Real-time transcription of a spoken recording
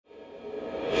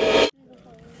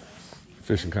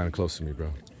fishing kind of close to me, bro.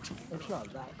 It's not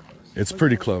that close. It's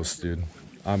pretty close, dude.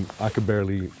 I could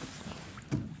barely.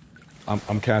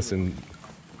 I'm casting.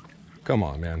 Come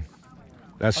on, man.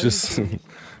 That's just.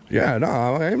 Yeah, no,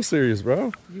 I am serious,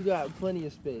 bro. You got plenty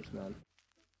of space, man.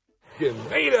 Getting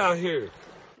late out here.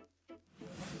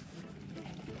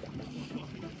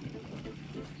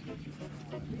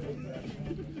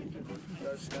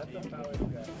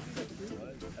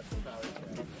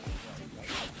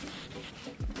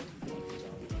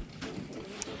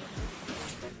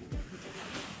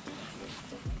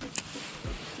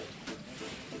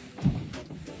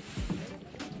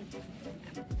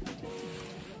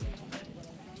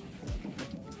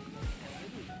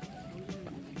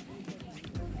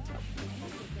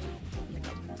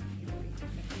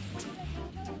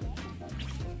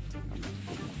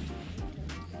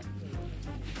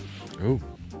 Oh.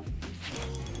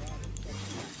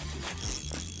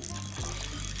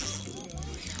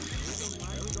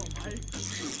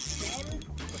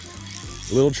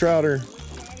 Little trouter.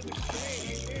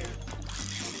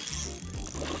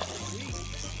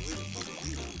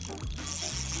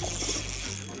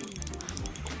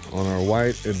 On our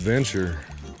white adventure.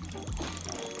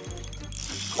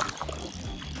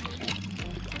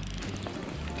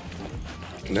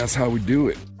 And that's how we do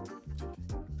it.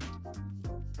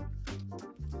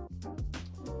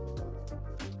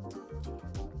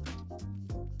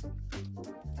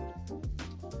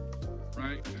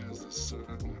 Right as the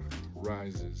sun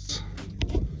rises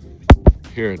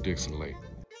here at Dixon Lake.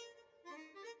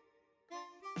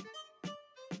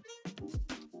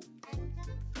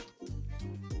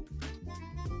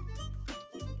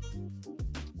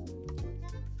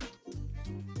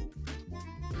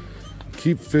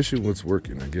 Keep fishing what's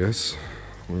working, I guess.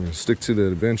 We're gonna stick to the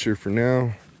adventure for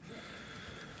now.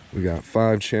 We got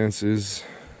 5 chances.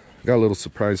 Got a little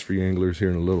surprise for you anglers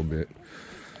here in a little bit.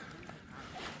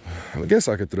 I guess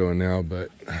I could throw it now,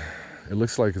 but it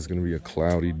looks like it's gonna be a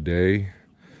cloudy day.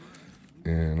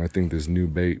 And I think this new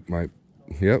bait might,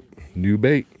 yep, new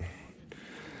bait. I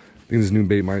think this new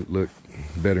bait might look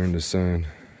better in the sun.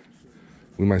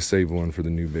 We might save one for the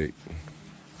new bait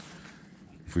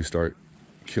if we start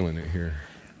killing it here.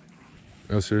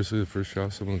 Oh, seriously, the first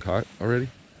shot someone caught already?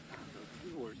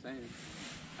 People were saying.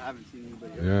 I haven't seen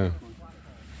anybody else. Yeah.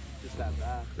 Just that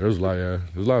bad. There's a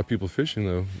lot of people fishing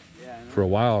though. Yeah, I know. For a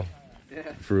while.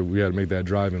 Yeah. We had to make that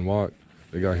drive and walk.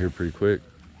 They got here pretty quick.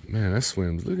 Man, that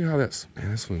swims. Look at how that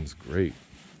swims great.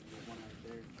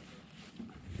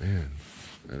 Man,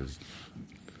 that is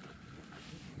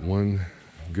one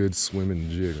good swimming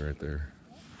jig right there.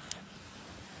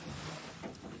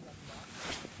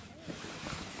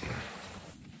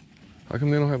 How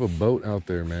come they don't have a boat out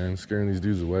there, man? Scaring these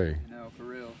dudes away. No, for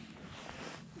real.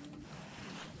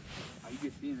 You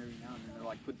can see them every now and then. They'll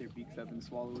like put their beaks up and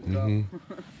swallow stuff.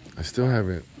 I still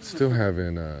haven't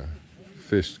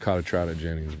caught a trout at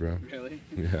Jennings, bro. Really?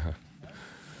 Yeah.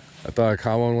 I thought I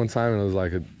caught one time and it was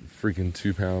like a freaking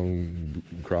 2-pound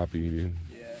crappie, dude.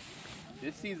 Yeah.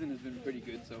 This season has been pretty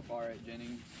good so far at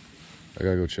Jennings. I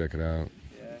gotta go check it out.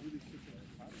 Yeah.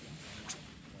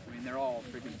 I mean, they're all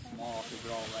freaking small because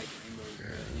they're all like rainbows,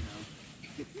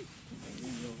 but,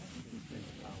 you know.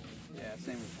 Yeah,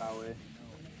 same with Poway.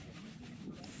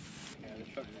 Yeah, the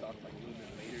truck stopped like a little bit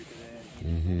later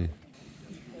today.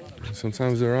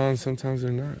 Sometimes they're on, sometimes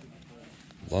they're not.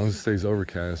 As long as it stays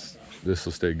overcast, this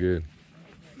will stay good.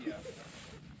 Yeah.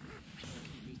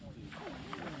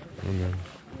 Oh man,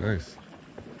 nice.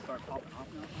 Start popping off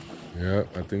now? Yeah,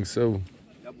 I think so.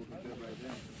 That would be good right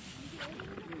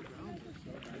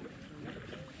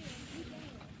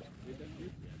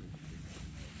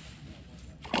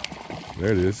there.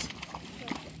 There it is.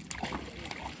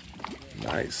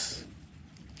 Nice.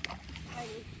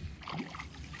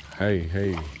 Hey,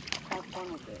 hey. Have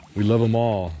fun with it. We love them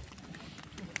all.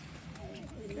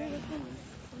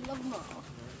 Love them all.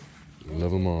 We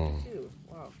love them all.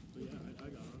 Wow.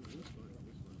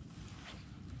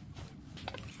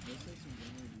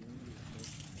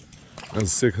 That was a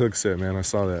sick hook set, man. I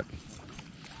saw that.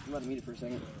 I'm about to meet it for a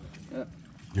second. Yeah.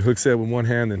 You hook set with one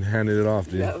hand and handed it off,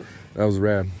 dude. Yeah. That was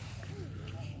rad.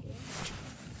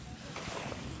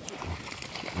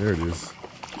 There it is.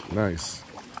 Nice.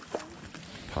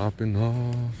 Popping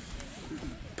off.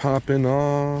 Popping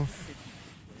off.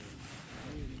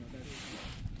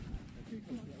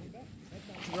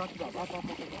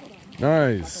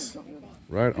 Nice.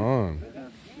 Right on.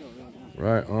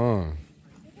 Right on.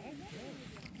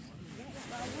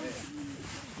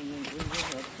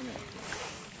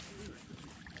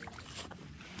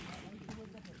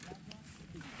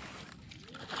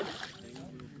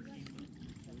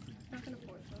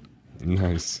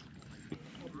 Nice.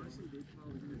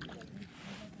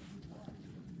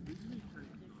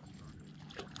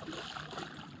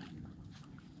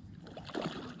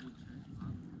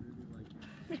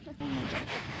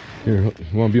 Here,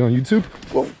 you want to be on YouTube?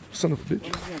 Whoa, son of a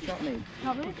bitch.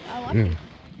 Probably. I like Yeah, it.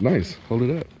 nice. Hold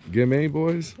it up. Get me,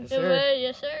 boys. Yes, Yes, sir.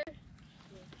 Yes, sir.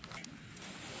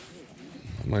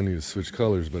 I might need to switch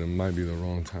colors, but it might be the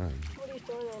wrong time. What are you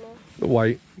throwing right now? The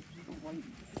white.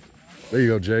 There you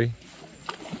go, Jay.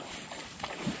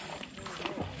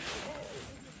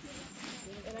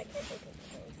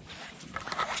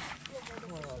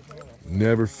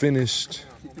 Never finished.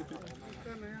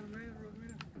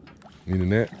 Need a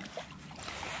net?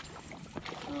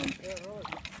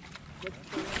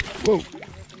 Whoa.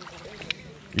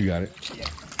 You got it.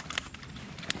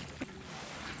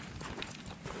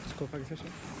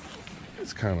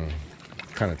 It's kind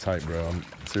of tight, bro. I'm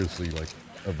seriously like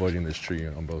avoiding this tree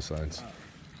on both sides.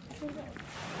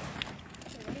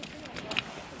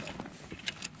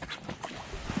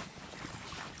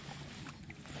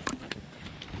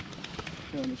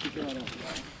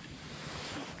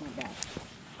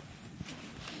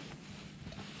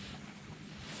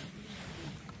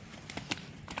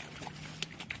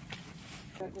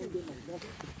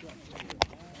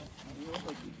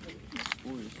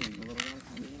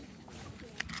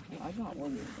 I got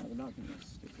one, but I'm not gonna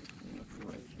stick it.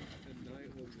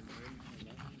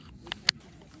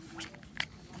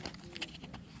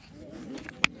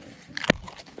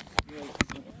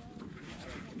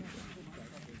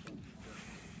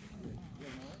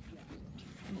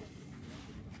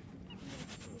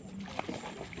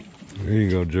 There you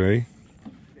go, Jay.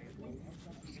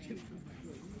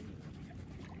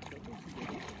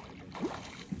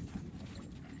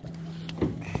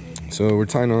 So we're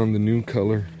tying on the new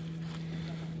color,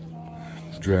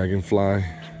 Dragonfly.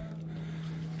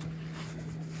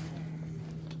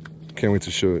 Can't wait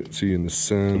to show it to you in the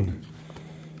sun.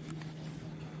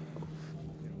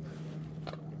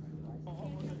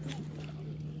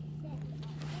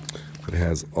 It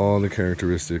has all the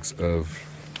characteristics of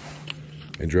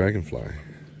a dragonfly.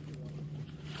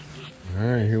 All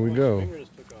right, here we go.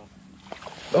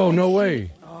 Oh, no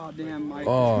way. Oh, damn, Mike.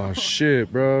 Oh,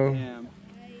 shit, bro. Damn.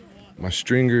 My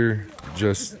stringer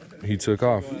just, he took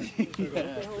off.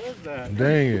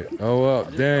 Dang it. Oh, well,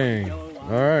 dang.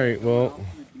 All right, well,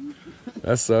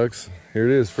 that sucks. Here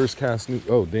it is, first cast new,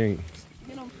 oh, dang.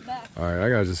 All right, I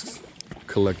gotta just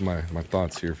collect my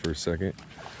thoughts here for a second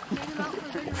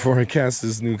before I cast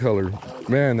this new color.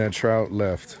 Man, that trout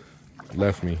left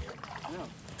me.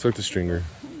 Took the stringer.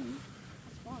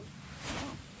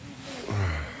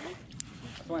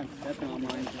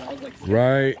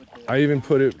 Right, I even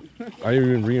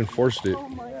reinforced it.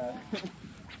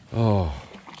 Oh.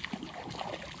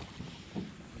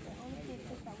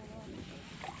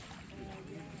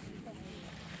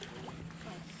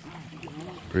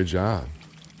 Great job.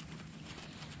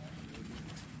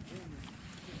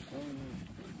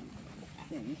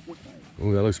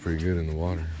 Oh, that looks pretty good in the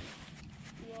water.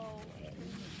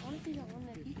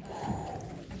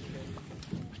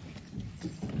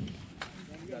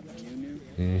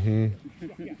 Mm-hmm.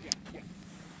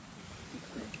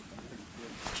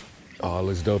 Oh, it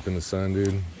looks dope in the sun,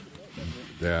 dude.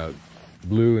 Yeah,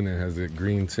 blue and it has that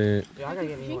green tint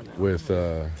with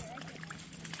some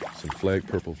flake,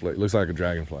 purple flake. Looks like a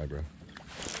dragonfly, bro.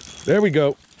 There we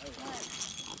go.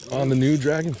 On the new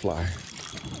dragonfly.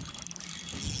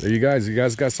 There you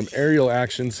guys got some aerial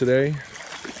action today.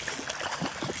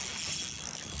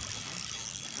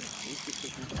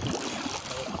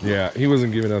 Yeah, he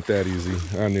wasn't giving up that easy.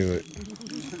 I knew it.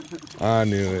 I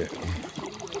knew it.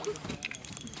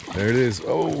 There it is.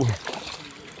 Oh.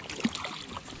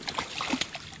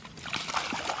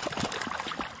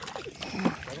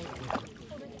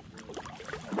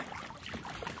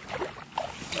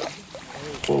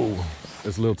 Oh,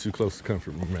 that's a little too close to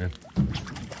comfort me, man.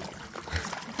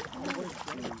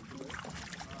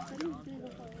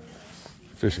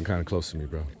 Fishing kind of close to me,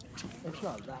 bro. It's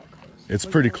not that close. It's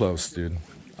pretty close, dude.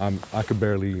 I could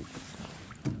barely.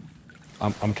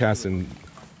 I'm casting.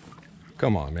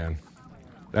 Come on, man.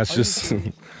 That's just.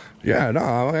 Yeah, no,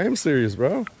 I am serious,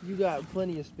 bro. You got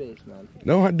plenty of space, man.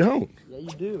 No, I don't. Yeah, you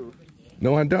do.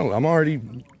 No, I don't. I'm already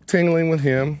tingling with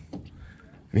him,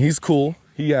 and he's cool.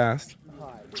 He asked.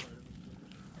 Hi.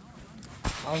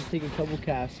 I'll take a couple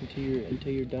casts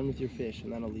until you're done with your fish,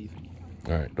 and then I'll leave.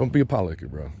 All right, don't be a pot licker,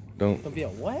 bro. Don't be a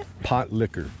what? Pot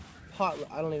licker. Pot.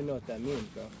 I don't even know what that means,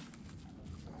 bro.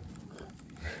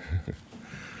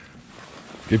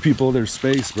 Give people their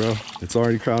space, bro. It's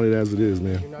already crowded as it is,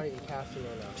 man. You're not even casting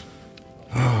right now.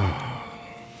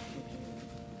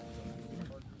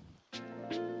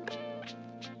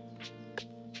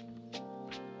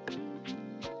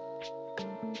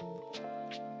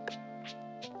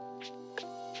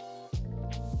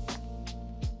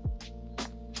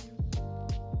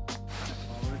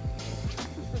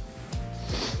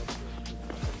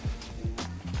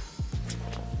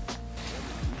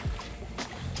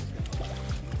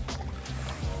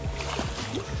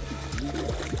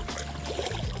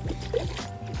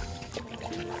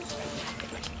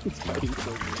 yeah.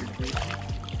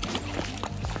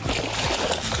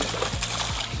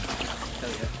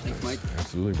 Thanks, Mike.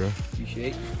 Absolutely, bro.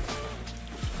 Appreciate.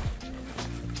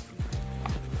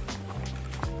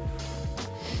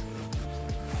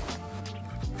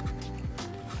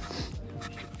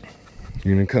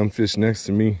 You're gonna come fish next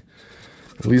to me,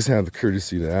 at least have the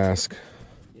courtesy to ask.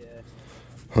 Yeah.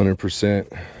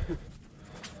 100%.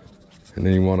 And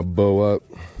then you want to bow up.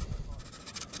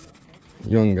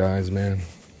 Young guys, man.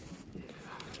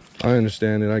 I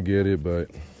understand it, I get it,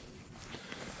 but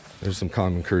there's some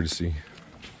common courtesy.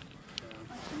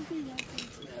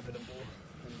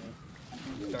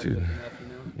 Dude.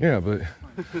 Yeah, but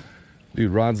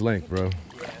dude, rod's length, bro.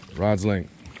 Rod's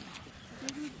length.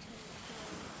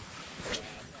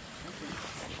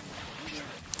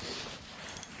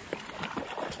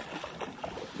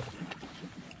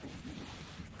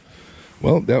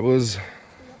 Well, that was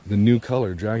the new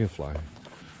color, Dragonfly.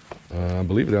 I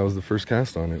believe that was the first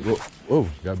cast on it. Whoa, whoa,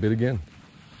 got bit again.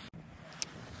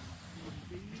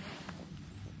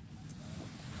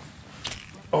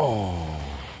 Oh,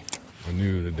 I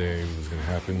knew the day was gonna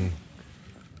happen.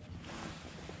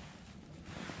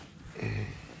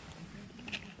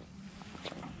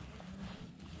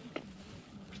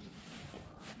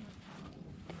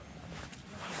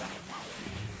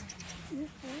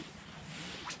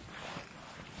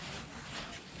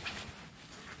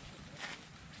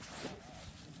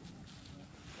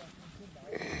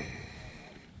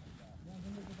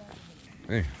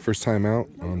 Hey, first time out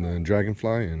on the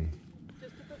Dragonfly and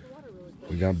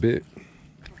we got bit.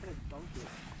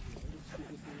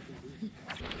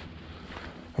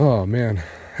 Oh man,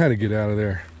 had to get out of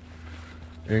there.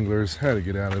 Anglers, had to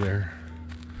get out of there.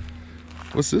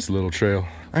 What's this little trail?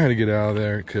 I had to get out of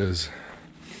there because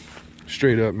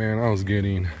straight up, man, I was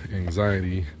getting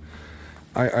anxiety.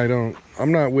 I'm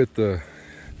not with the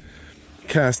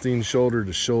casting shoulder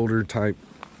to shoulder type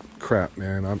crap,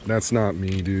 man. That's not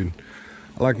me, dude.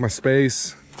 I like my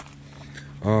space.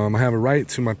 I have a right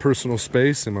to my personal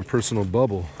space and my personal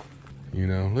bubble. You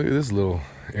know, look at this little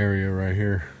area right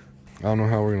here. I don't know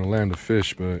how we're gonna land a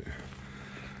fish, but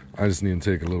I just need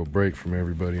to take a little break from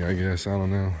everybody, I guess. I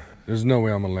don't know. There's no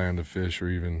way I'm gonna land a fish or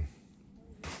even,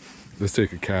 let's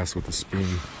take a cast with a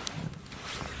spoon.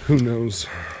 Who knows?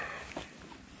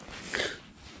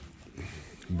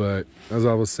 But as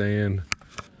I was saying,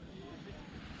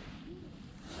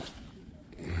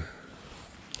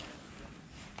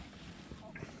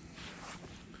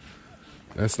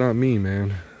 that's not me,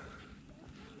 man.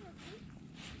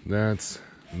 That's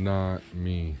not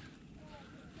me.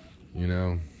 You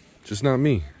know, just not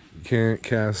me. You can't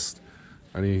cast.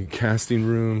 I need casting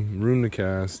room to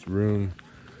cast, room.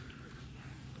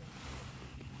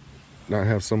 Not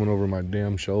have someone over my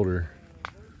damn shoulder.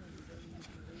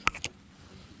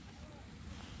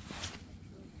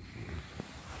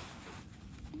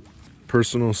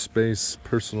 Personal space,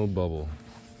 personal bubble.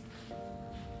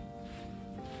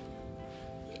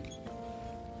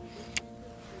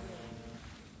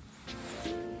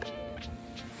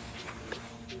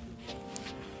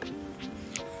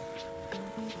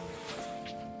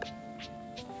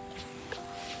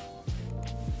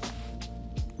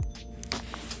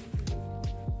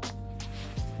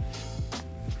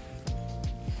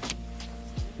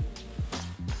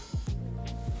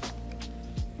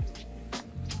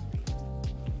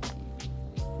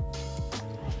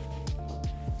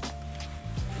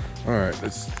 All right,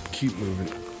 let's keep moving.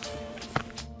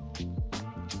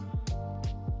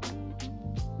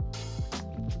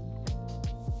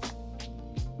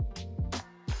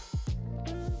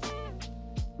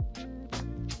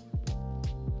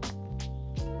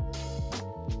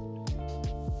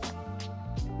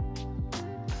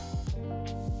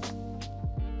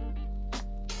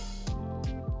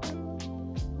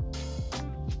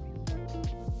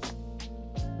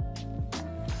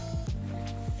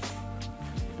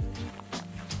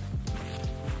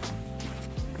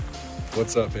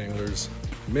 What's up, anglers?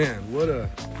 Man, what a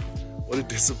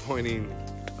disappointing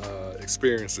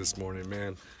experience this morning,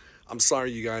 man. I'm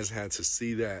sorry you guys had to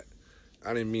see that.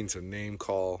 I didn't mean to name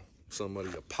call somebody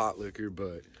a pot licker,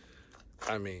 but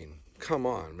I mean, come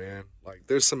on, man. Like,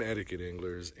 there's some etiquette,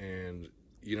 anglers, and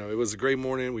you know, it was a great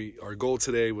morning. Our goal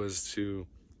today was to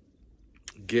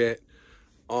get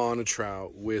on a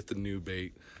trout with the new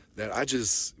bait that I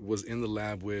just was in the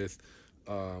lab with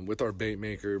our bait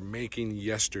maker making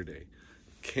yesterday.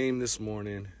 Came this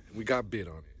morning, we got bit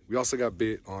on it. We also got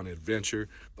bit on Adventure,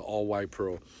 the all white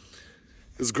pearl.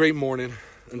 It was a great morning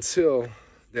until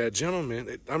that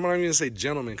gentleman, I'm not even gonna say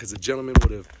gentleman, because the gentleman would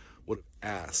have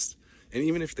asked. And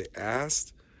even if they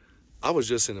asked, I was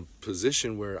just in a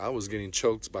position where I was getting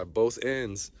choked by both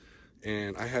ends,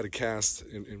 and I had a cast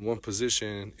in one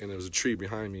position and there was a tree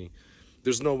behind me.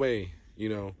 There's no way, you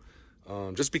know,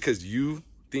 just because you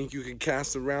think you can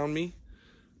cast around me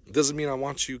doesn't mean I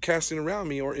want you casting around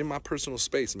me or in my personal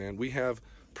space, man. We have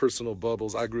personal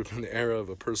bubbles. I grew up in the era of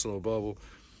a personal bubble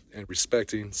and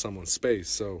respecting someone's space.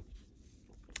 So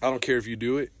I don't care if you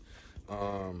do it,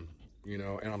 you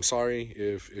know, and I'm sorry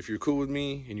if you're cool with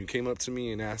me and you came up to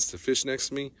me and asked to fish next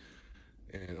to me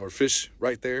or fish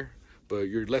right there, but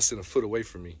you're less than a foot away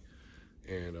from me.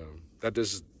 And that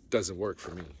just doesn't work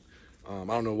for me. I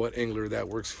don't know what angler that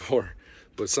works for,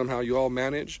 but somehow you all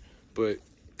manage. But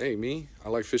hey, me, I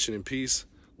like fishing in peace,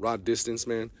 rod distance,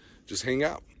 man. Just hang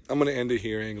out. I'm gonna end it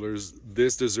here, anglers.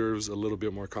 This deserves a little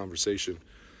bit more conversation,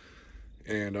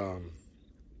 and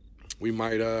we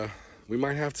might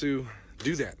have to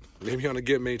do that, maybe on a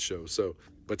Get Made show. So,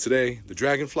 but today the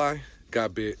Dragonfly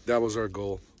got bit. That was our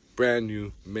goal. Brand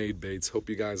new made baits. Hope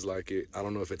you guys like it. I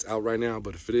don't know if it's out right now,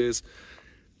 but if it is,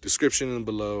 description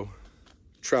below.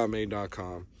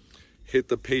 Troutmade.com. Hit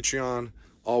the Patreon.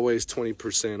 Always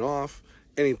 20% off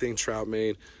anything Trout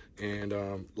Made, and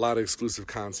a lot of exclusive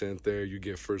content there. You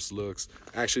get first looks.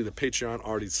 Actually, the Patreon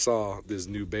already saw this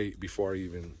new bait before I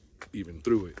even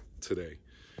threw it today.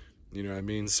 You know what I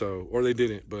mean? So, or they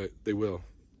didn't, but they will.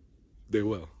 They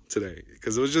will today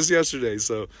because it was just yesterday.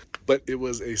 So, but it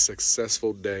was a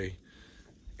successful day,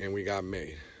 and we got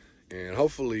made. And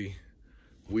hopefully,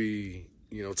 we,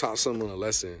 you know, taught someone a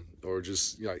lesson, or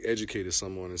just, you know, like educated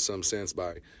someone in some sense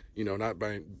by, you know, not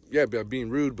by being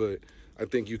rude, but I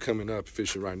think you coming up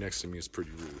fishing right next to me is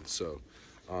pretty rude. So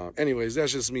anyways,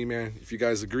 that's just me, man. If you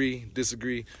guys agree,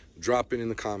 disagree, drop it in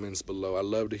the comments below. I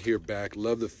love to hear back,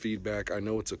 love the feedback. I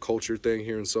know it's a culture thing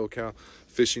here in SoCal,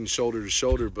 fishing shoulder to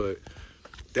shoulder, but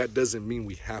that doesn't mean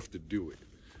we have to do it.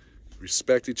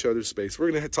 Respect each other's space.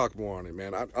 We're gonna talk more on it,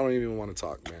 man. I don't even want to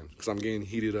talk, man, because I'm getting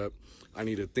heated up. I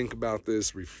need to think about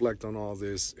this, reflect on all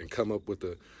this, and come up with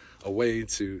a way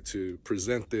to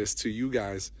present this to you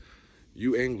guys,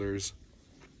 you anglers,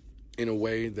 in a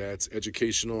way that's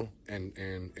educational and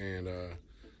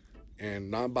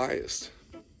not biased,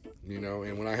 you know.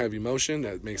 And when I have emotion,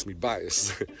 that makes me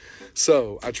biased.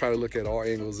 So I try to look at all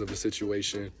angles of the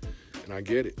situation, and I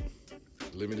get it.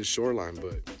 Limited shoreline,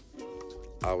 but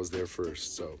I was there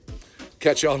first. So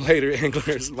catch y'all later,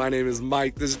 anglers. My name is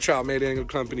Mike. This is Trout Made Angler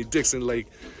Company, Dixon Lake.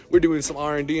 We're doing some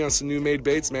R&D on some new made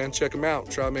baits, man. Check them out,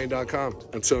 troutmade.com.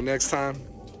 Until next time,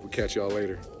 we'll catch y'all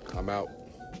later. I'm out.